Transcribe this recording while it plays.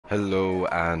Hello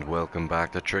and welcome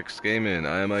back to Trixx Gaming.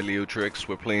 I am iLeotrixx.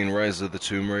 We're playing Rise of the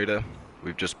Tomb Raider.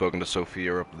 We've just spoken to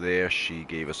Sophia up there. She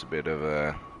gave us a bit of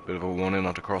a warning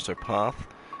not to cross our path.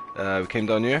 We came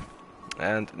down here,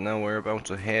 and now we're about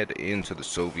to head into the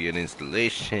Soviet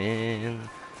installation.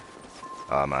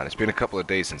 Oh man, it's been a couple of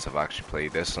days since I've actually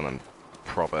played this, and I'm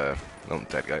proper, oh,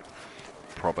 dead guy,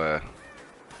 proper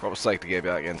psyched to get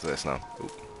back into this now.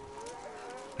 Oop.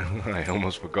 I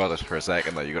almost forgot it for a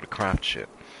second that you gotta craft shit.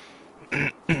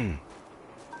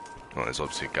 Oh, there's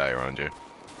obviously a guy around here.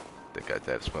 That guy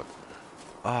dead as fuck.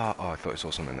 Oh, I thought I saw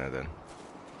something there then.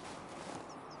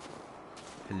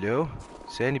 Hello?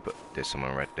 Is there anybody? There's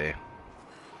someone right there.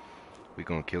 We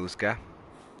gonna kill this guy?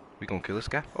 We gonna kill this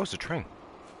guy? Oh, it's a train.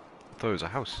 I thought it was a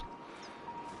house.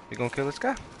 We gonna kill this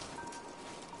guy?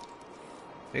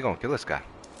 We gonna kill this guy?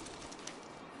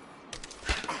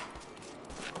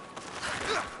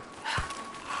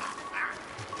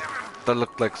 That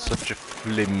looked like such a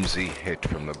flimsy hit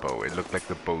from the bow. It looked like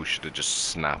the bow should have just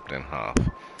snapped in half.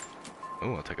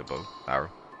 Oh, I'll take a bow, arrow,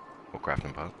 or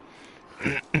crafting pot.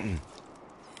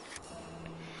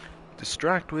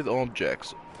 Distract with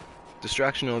objects.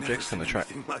 Distraction objects can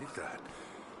attract. Anything like that.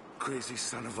 Crazy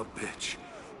son of a bitch.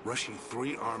 Rushing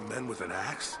 3 armed men with an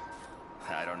axe?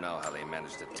 I don't know how they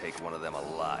managed to take one of them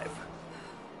alive.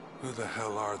 Who the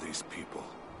hell are these people?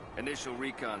 Initial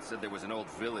recon said there was an old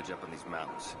village up in these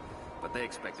mountains, but they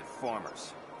expected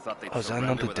farmers. Thought they'd is that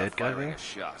not the dead guy firing there? a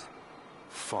shot.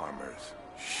 Farmers.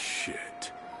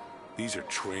 Shit. These are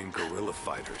trained guerrilla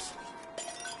fighters.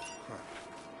 Huh.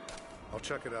 I'll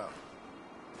check it out.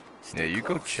 Yeah, you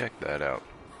go check that out.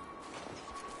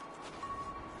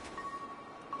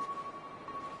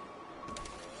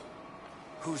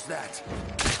 Who's that?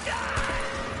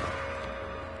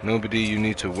 Nobody you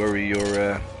need to worry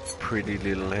your pretty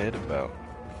little head about.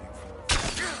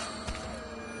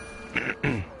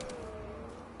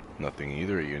 Nothing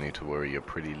either you need to worry your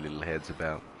pretty little heads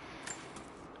about.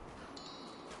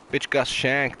 Bitch got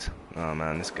shanked. Oh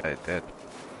man, this guy dead.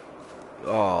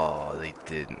 Oh, they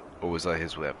didn't. Or was that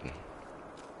his weapon?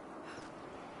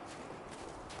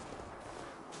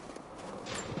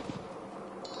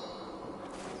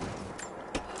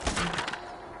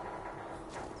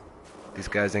 These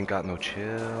guys ain't got no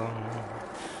chill.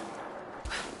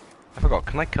 I forgot,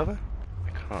 can I cover? I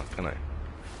can't, can I?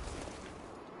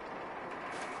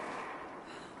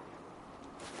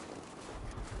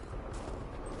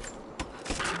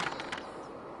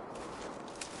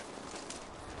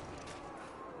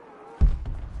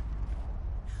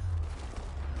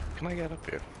 Can I get up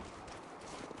here?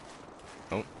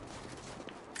 Oh.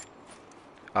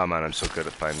 Oh man, I'm so good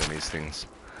at finding these things.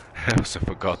 I also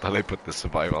forgot that I put the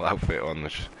survival outfit on,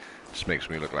 which just makes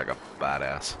me look like a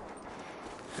badass.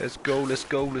 Let's go, let's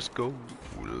go, let's go.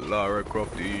 Lara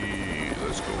Crofty,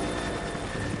 let's go.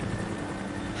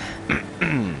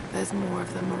 There's more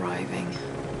of them arriving.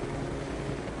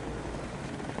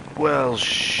 Well,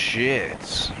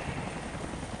 shit.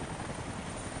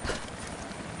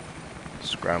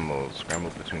 Scramble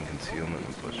between concealment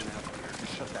and push.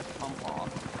 Shut that pump off.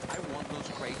 I want those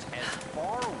crates as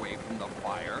far away from the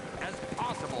fire as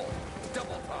possible.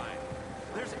 Double time.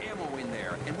 There's ammo in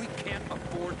there, and we can't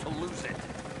afford to lose it.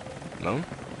 No?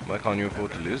 Why can't you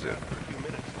afford to lose it? For a few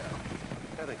minutes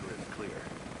now. I think we're in the clear.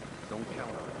 Don't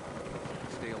count on it.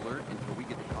 Stay alert until we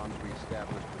get the comms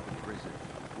reestablished with the prison.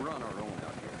 We're on our own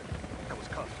out here. That was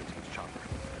Constantine's chopper.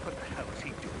 What the hell is he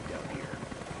doing down here?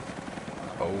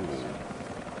 Oh.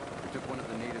 We took one of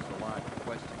the natives alive to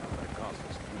question him, but it cost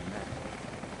us 3 men.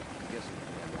 I'm guessing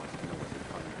the man wants to know what's in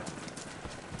front of him.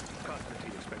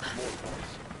 Constantine expects more from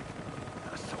us.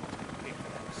 Someone's gonna pay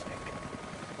for that mistake.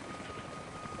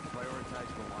 Prioritize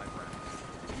the live rounds.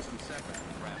 Keep them separate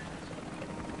from rations.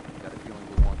 Got a feeling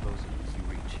we'll want those in easy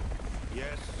reach.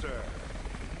 Yes, sir.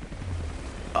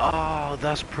 Oh,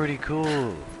 that's pretty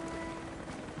cool.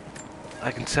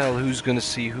 I can tell who's gonna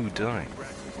see who die.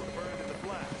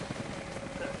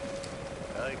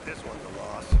 I think this one's a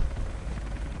loss.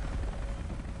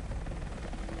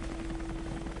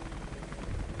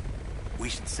 We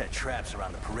should set traps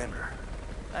around the perimeter.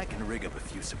 I can rig up a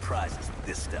few surprises with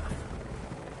this stuff.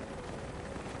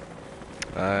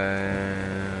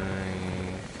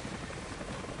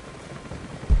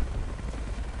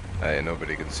 Hey,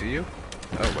 nobody can see you?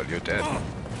 Oh, well, you're dead.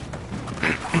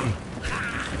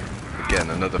 Again,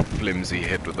 another flimsy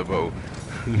hit with the bow.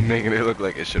 Making it look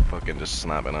like it should fucking just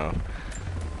snap it off.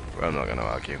 Well, I'm not gonna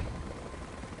argue.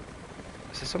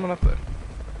 Is there someone up there?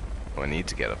 Oh, I need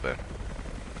to get up there.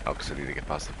 Oh, because I need to get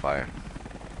past the fire.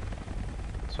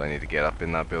 So I need to get up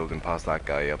in that building past that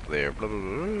guy up there. Blah, blah,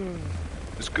 blah.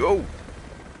 Let's go!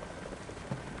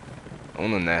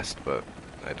 own a nest, but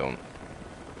I don't.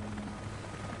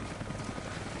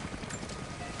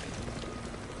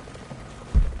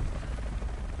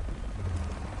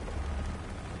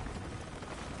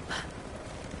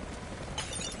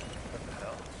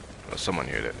 Well, someone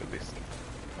heard it at least.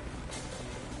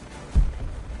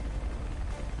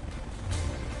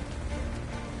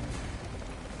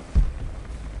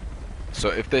 So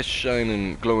if they're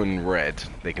shining, glowing red,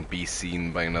 they can be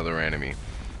seen by another enemy.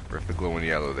 Or if they're glowing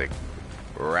yellow, they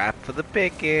rap for the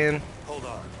picking. Hold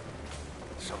on.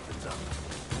 Something's up.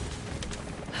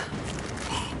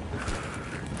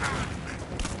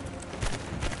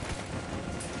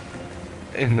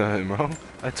 Ain't nothing wrong.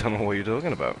 I don't know what you're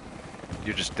talking about.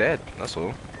 You're just dead, that's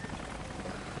all.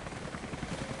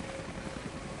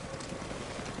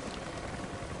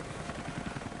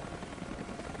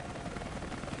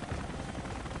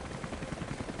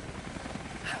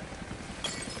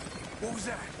 What was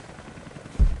that?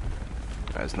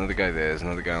 There's another guy there, there's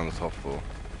another guy on the top floor.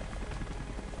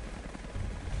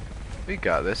 We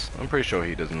got this. I'm pretty sure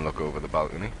he doesn't look over the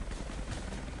balcony.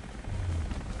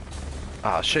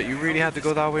 Ah shit, you really had to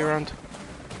go that way around?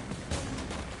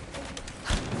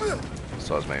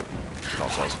 Soz, mate. Not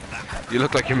soz. You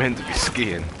look like you're meant to be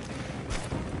skiing.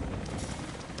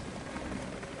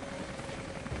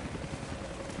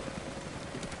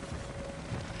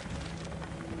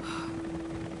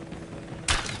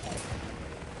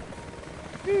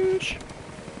 Huge.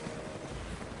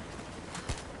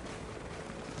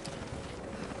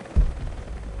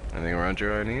 Anything around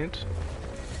here I need?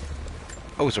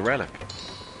 Oh, it's a relic.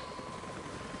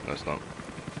 No, it's not.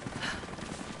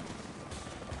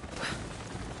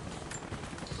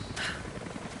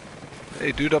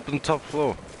 Hey, dude up on the top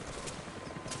floor.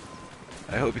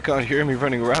 I hope you can't hear me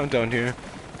running around down here.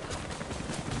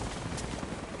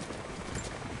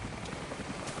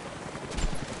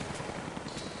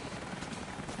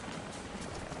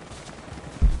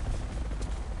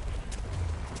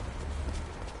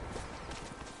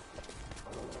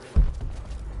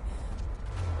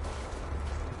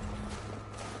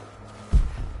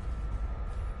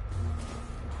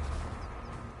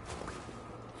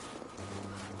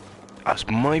 That's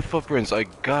my footprints.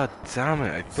 God damn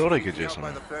it. I thought I could just.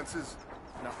 By the fences?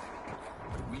 Nothing.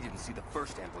 But we didn't see the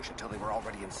first ambush until they were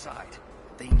already inside.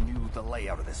 They knew the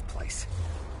layout of this place.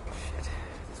 Shit,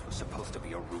 this was supposed to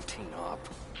be a routine op.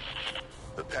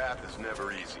 The path is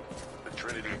never easy. The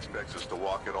Trinity expects us to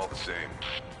walk it all the same.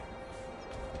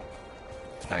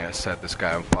 I gotta set this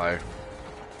guy on fire.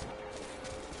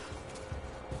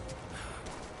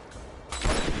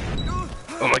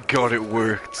 Oh my god, it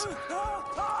worked.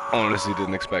 Honestly,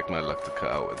 didn't expect my luck to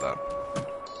cut out with that.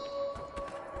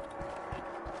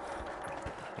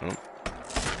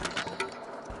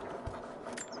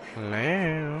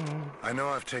 Hello. I know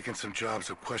I've taken some jobs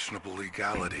of questionable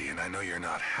legality, and I know you're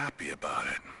not happy about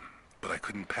it. But I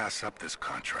couldn't pass up this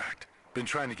contract. Been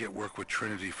trying to get work with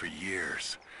Trinity for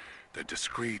years. They're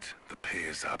discreet, the pay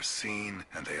is obscene,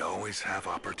 and they always have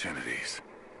opportunities.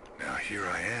 Now here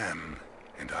I am,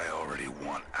 and I already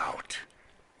want out.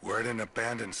 We're at an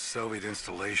abandoned Soviet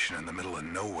installation in the middle of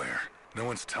nowhere. No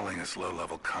one's telling us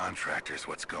low-level contractors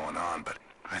what's going on, but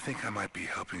I think I might be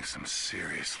helping some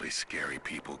seriously scary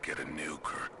people get a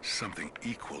nuke or something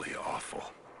equally awful.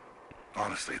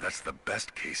 Honestly, that's the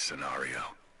best-case scenario.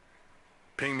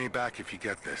 Ping me back if you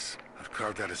get this. I've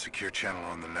carved out a secure channel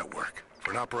on the network.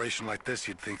 For an operation like this,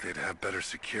 you'd think they'd have better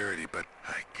security, but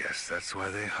I guess that's why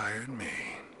they hired me.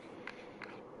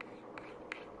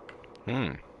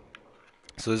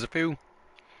 So there's a few.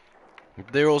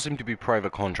 They all seem to be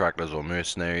private contractors or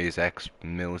mercenaries,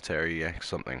 ex-military,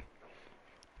 ex-something.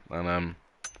 And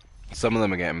some of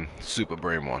them are getting super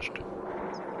brainwashed.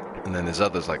 And then there's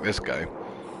others like this guy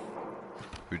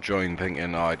who join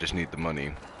thinking, oh, I just need the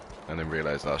money, and then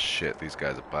realize, oh shit, these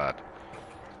guys are bad.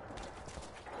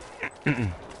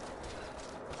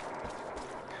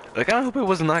 I kinda hope it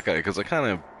wasn't that guy, because I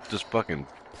kinda just fucking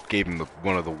gave him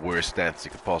one of the worst deaths he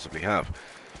could possibly have.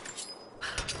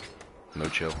 No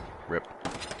chill. Rip.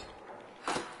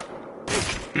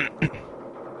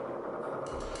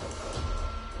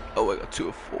 Oh, I got 2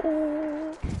 of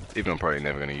 4. Even though I'm probably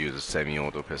never going to use a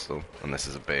semi-auto pistol, unless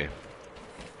it's a bay.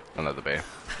 Another bay.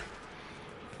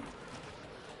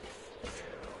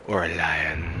 Or a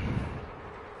lion.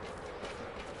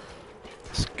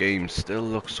 This game still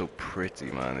looks so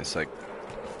pretty, man. It's like...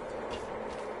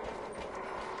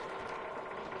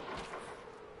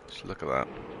 Just look at that.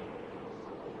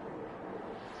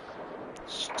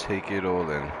 Just take it all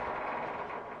in.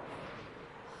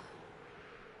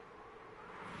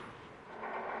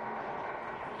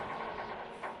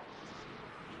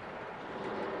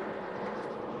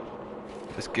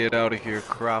 Let's get out of here,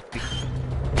 Crafty.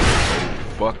 Oh,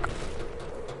 fuck.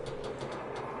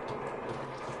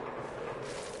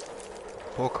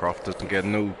 Poor Croft doesn't get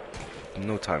no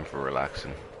time for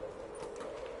relaxing.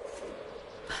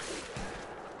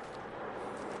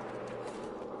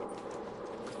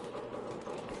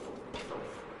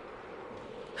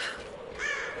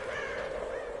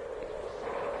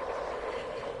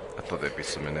 I thought there'd be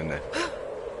something in there.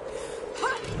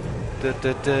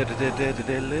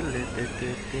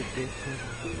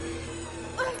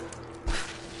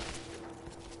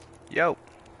 Yo,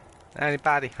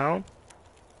 anybody home?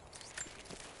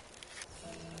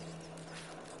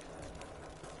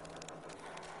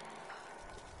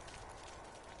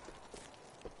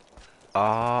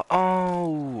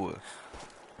 Oh!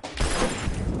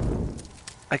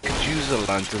 I could use a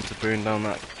lantern to burn down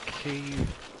that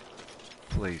cave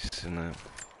place in the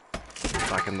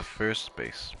back in the first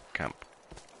base camp.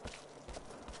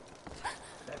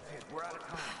 That's it. We're out of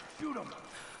time. Shoot him.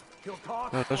 He'll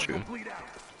talk. No, don't shoot him. Bleed out.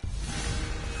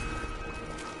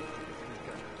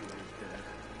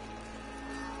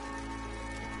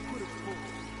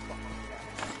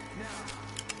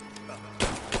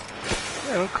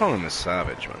 Yeah, don't call him a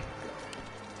savage, man.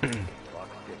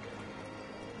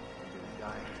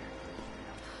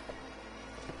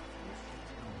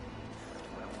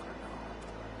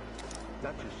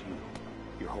 Not just you,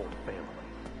 your whole family,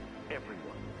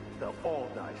 everyone. They'll all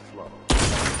die slow.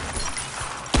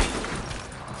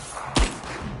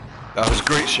 That was a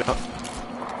great shot.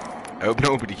 I hope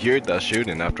nobody heard that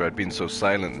shooting after I'd been so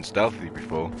silent and stealthy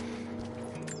before.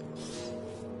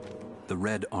 The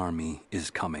Red Army is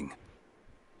coming.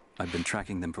 I've been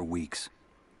tracking them for weeks,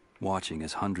 watching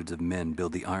as hundreds of men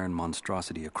build the iron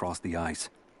monstrosity across the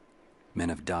ice. Men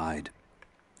have died,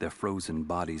 their frozen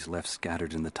bodies left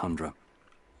scattered in the tundra.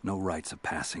 No rites of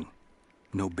passing,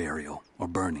 no burial or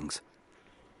burnings.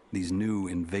 These new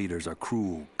invaders are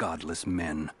cruel, godless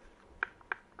men.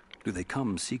 Do they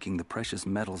come seeking the precious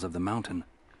metals of the mountain?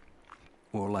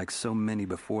 Or like so many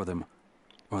before them,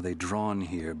 are they drawn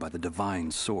here by the divine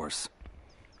source?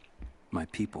 My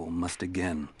people must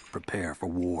again prepare for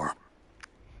war.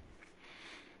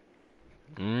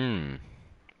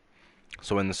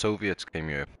 So when the Soviets came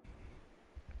here,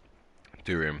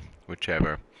 during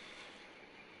whichever,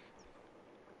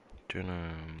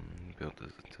 built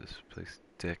this place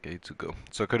decades ago.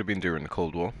 So it could have been during the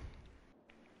Cold War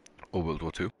or World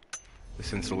War II.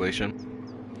 This installation,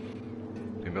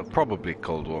 probably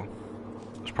Cold War.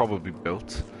 It was probably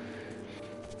built.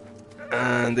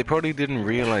 And they probably didn't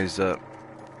realize that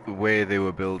where they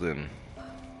were building.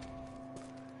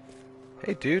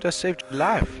 Hey dude, I saved your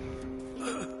life.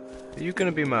 Are you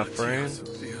gonna be my friend?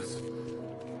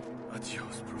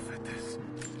 Adios, profetes.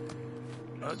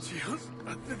 Adios,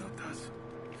 atenotas.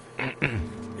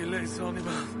 Eleison.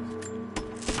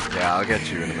 Yeah, I'll get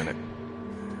you in a minute.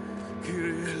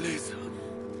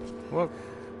 What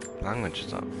language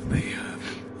is that? They have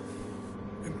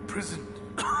imprisoned.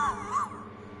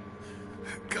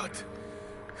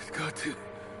 Got to.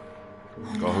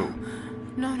 Go who?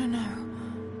 No.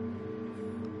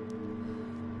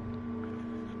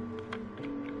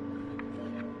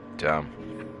 Damn.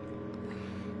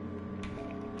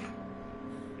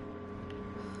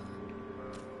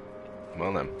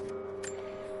 Well then.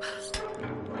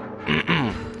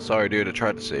 Sorry dude, I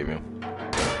tried to save you.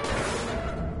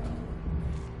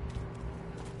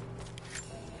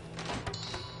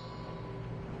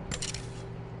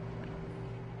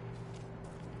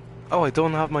 Oh, I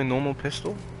don't have my normal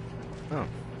pistol? Oh.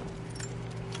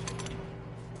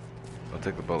 I'll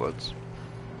take the bullets.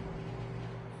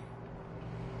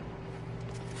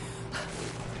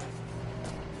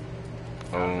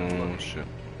 Oh shit.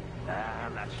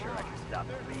 I'm not sure I can stop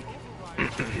the leak.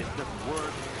 If this doesn't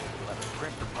work, we'll have to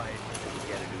crimp the pipe and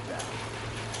get a new battery.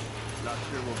 Not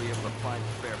sure we'll be able to find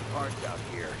spare parts out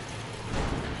here.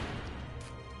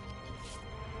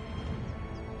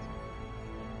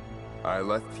 I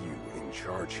left you in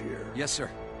charge here. Yes, sir.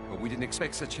 But we didn't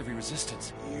expect such heavy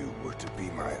resistance. You were to be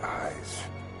my eyes.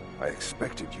 I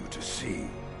expected you to see.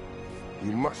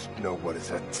 You must know what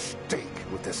is at stake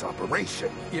with this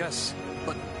operation. Yes,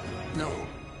 but no.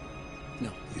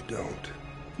 No. You don't.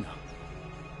 No.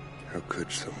 How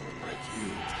could someone like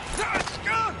you?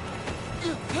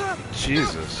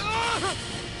 Jesus.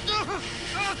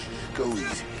 Go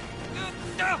easy.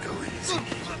 Go easy.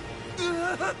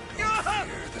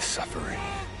 Fear the suffering.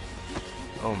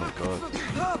 Oh my god.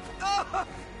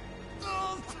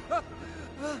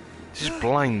 Just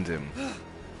blind him.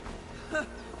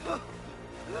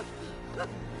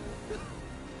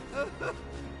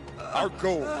 Our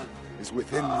goal is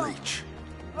within reach.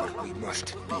 But we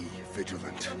must be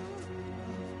vigilant.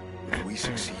 If we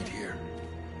succeed here,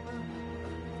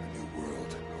 a new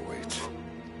world awaits.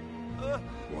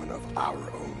 One of our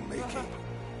own making.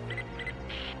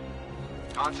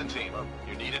 Constantine,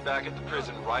 you're needed back at the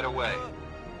prison right away.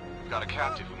 We've got a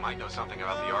captive who might know something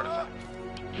about the artifact.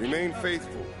 Remain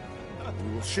faithful.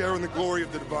 We will share in the glory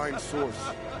of the divine source.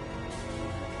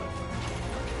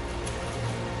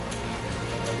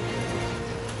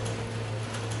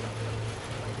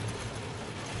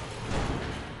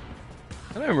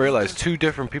 I didn't realize 2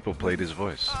 different people played his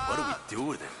voice. What do we do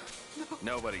with him?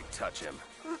 Nobody touch him.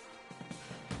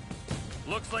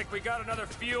 Looks like we got another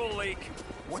fuel leak.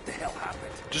 What the hell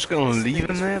happened? Just gonna leave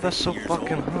him there? That's so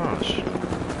fucking harsh.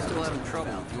 Still having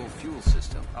trouble with the old fuel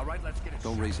system. All right, let's get it.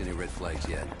 Don't raise any red flags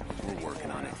yet. We're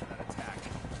working on it.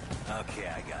 Okay,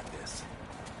 I got this.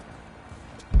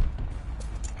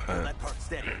 Hold that part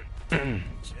steady.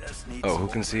 Just need Oh, some who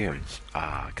can see him? leverage.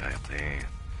 Ah, guy up there.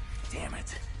 Damn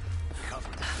it.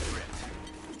 Cover the script.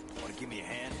 Want to give me a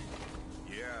hand?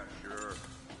 Yeah, sure.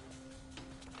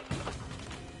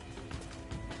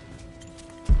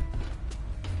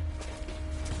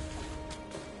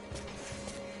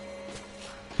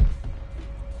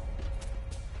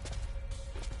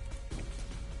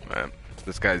 Man,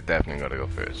 this guy's definitely gotta go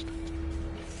first.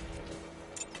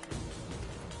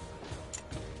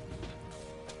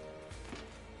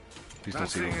 Please don't Not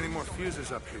see seeing him. any more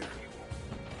fuses up here.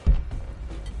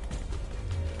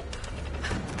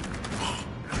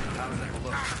 How does that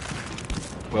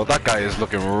look? Well, that guy is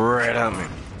looking right at me.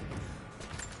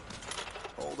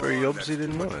 Hold Very on, obviously that's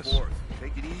didn't too much notice. force.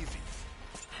 Take it easy.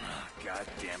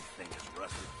 Goddamn thing is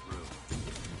rusted through.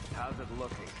 How's it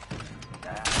looking?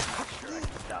 I'm sure I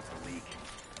can stop the leak.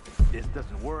 If this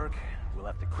doesn't work, we'll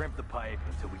have to crimp the pipe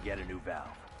until we get a new valve.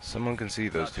 Someone can see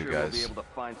those Not 2 sure We'll be guys. able to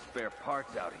find spare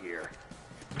parts out here.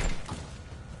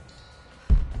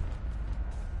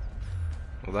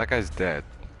 Well, that guy's dead.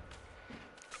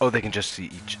 Oh, they can just see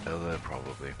each other,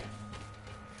 probably.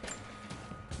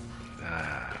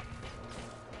 Ah.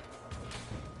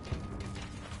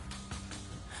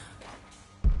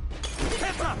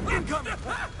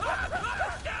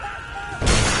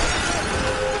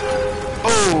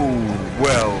 Oh,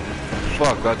 well,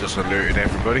 fuck, that just alerted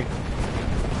everybody.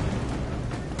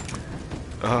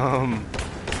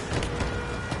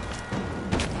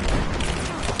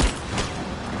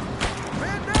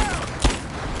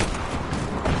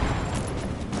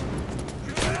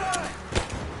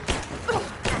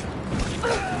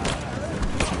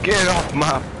 Get off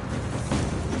my...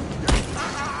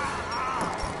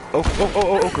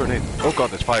 Oh, grenade. Oh god,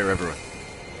 there's fire everywhere.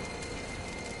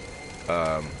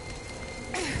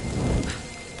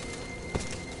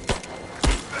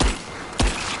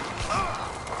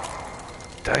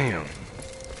 Damn.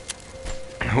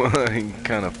 Well, he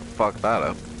kind of fucked that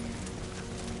up.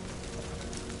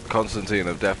 Constantine,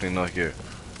 I'm definitely not here.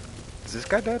 Is this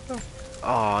guy dead though?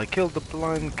 Oh, I killed the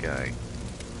blind guy.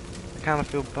 I kind of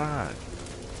feel bad.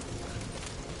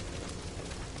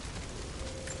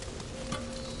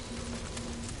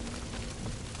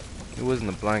 It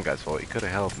wasn't the blind guy's fault. He could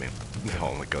have helped me.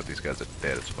 Oh my god, these guys are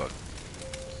dead as fuck.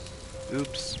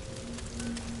 Oops.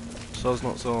 Saws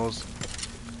not saws.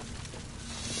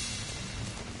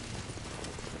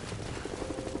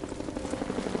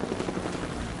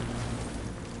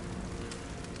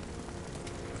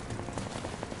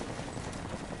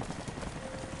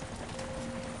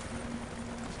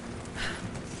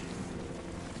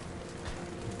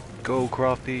 Go,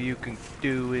 Crofty, you can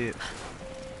do it.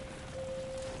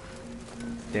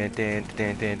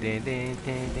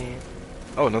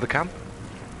 Oh, another camp?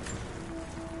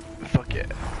 Fuck yeah.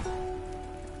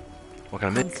 What can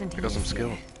I make? Constantine I got some is skill.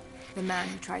 here. The man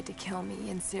who tried to kill me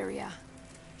in Syria.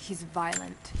 He's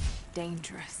violent,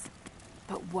 dangerous,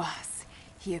 but worse,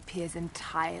 he appears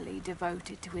entirely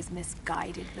devoted to his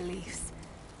misguided beliefs.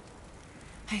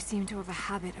 I seem to have a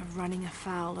habit of running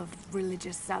afoul of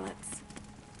religious zealots.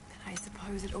 I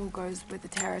suppose it all goes with the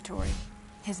territory.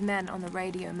 His men on the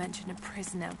radio mentioned a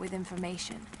prisoner with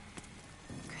information.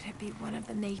 Could it be one of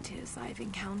the natives I've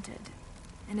encountered?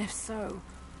 And if so,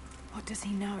 what does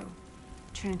he know?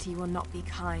 Trinity will not be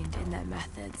kind in their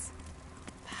methods.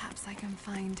 Perhaps I can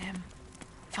find him.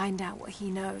 Find out what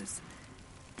he knows.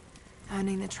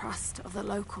 Earning the trust of the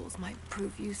locals might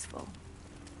prove useful.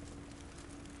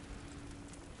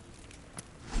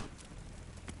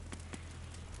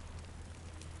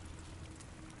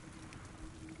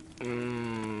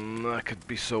 That could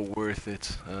be so worth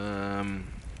it. I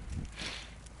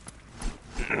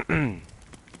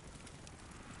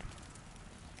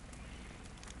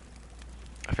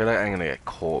feel like I'm gonna get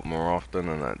caught more often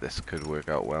and that this could work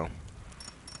out well.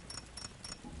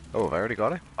 Oh, have I already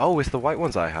got it? Oh, it's the white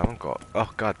ones I haven't got. Oh,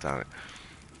 god damn it.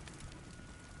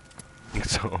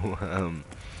 So,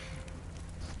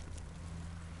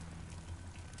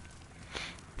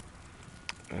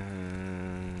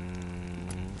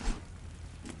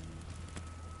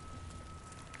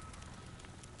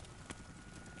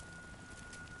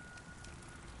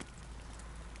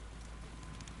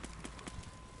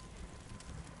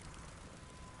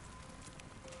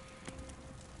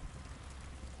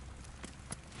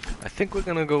 I think we're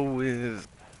gonna go with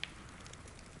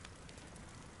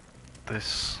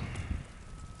this.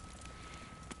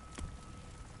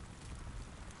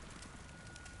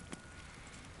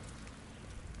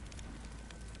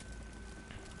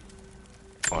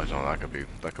 Oh, no,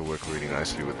 that could work really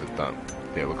nicely with that.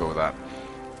 Yeah, we'll go with that.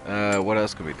 What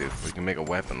else can we do? We can make a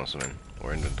weapon or something,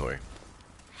 or inventory.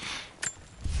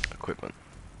 Equipment.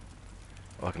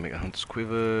 Oh, I can make a hunter's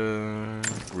quiver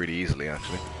really easily,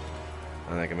 actually.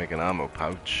 And I can make an ammo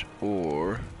pouch,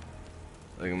 or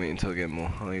I can wait until I get more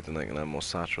height and I can add more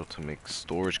satchel to make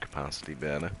storage capacity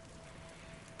better.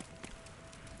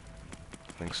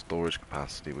 I think storage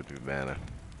capacity would be better.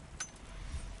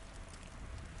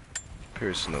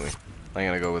 Personally, I'm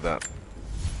gonna go with that.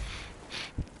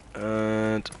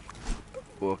 And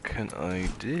what can I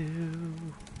do?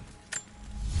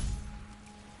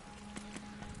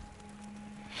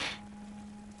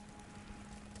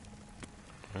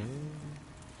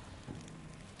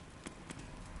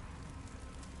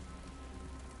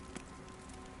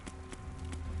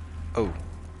 Oh.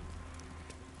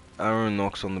 Arrow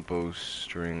knocks on the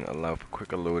bowstring, allow for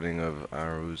quicker loading of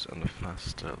arrows and a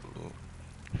faster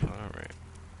fire rate.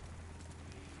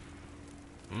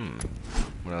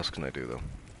 What else can I do though?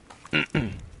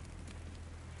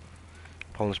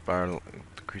 Polished barrel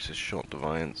decreases shot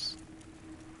deviance.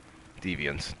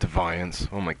 Deviance.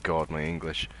 Oh my god, my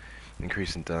English.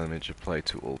 Increasing damage applied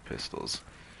to all pistols.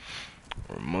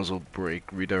 Or muzzle brake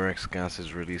redirects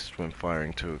gases released when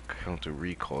firing to counter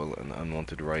recoil and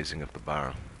unwanted rising of the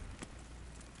barrel.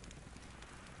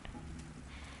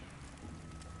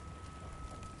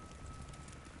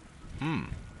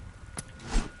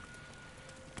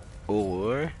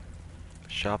 Or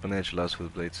sharpen edge allows for the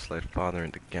blade to slide farther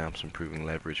into gaps, improving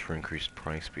leverage for increased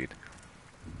price speed.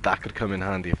 That could come in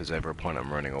handy if there's ever a point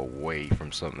I'm running away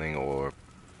from something or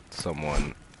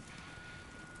someone.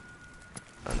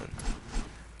 And then,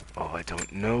 oh, I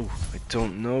don't know.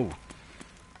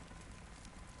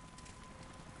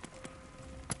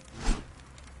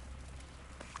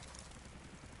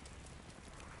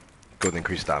 Go with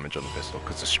increased damage on the pistol,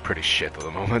 because it's pretty shit at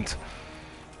the moment.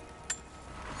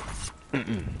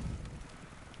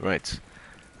 Right.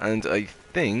 And I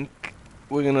think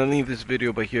we're going to leave this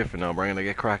video by here for now, but I'm going to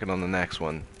get cracking on the next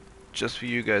one. Just for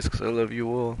you guys, because I love you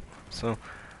all. So,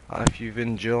 if you've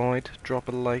enjoyed, drop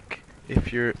a like.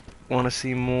 If you want to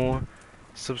see more,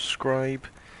 subscribe.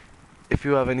 If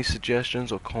you have any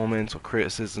suggestions or comments or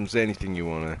criticisms, anything you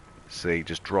want to say,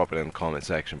 just drop it in the comment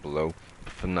section below.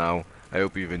 But for now, I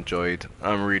hope you've enjoyed.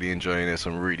 I'm really enjoying this.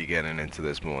 I'm really getting into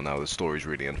this more now. The story's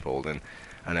really unfolding.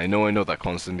 And I know that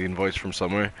Constantine voice from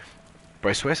somewhere. But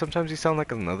I swear sometimes you sound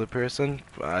like another person.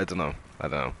 I don't know.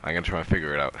 I'm going to try and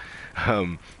figure it out.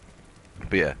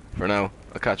 But yeah, for now,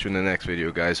 I'll catch you in the next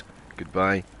video, guys.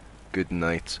 Goodbye. Good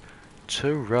night.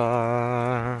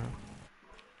 Ta-ra.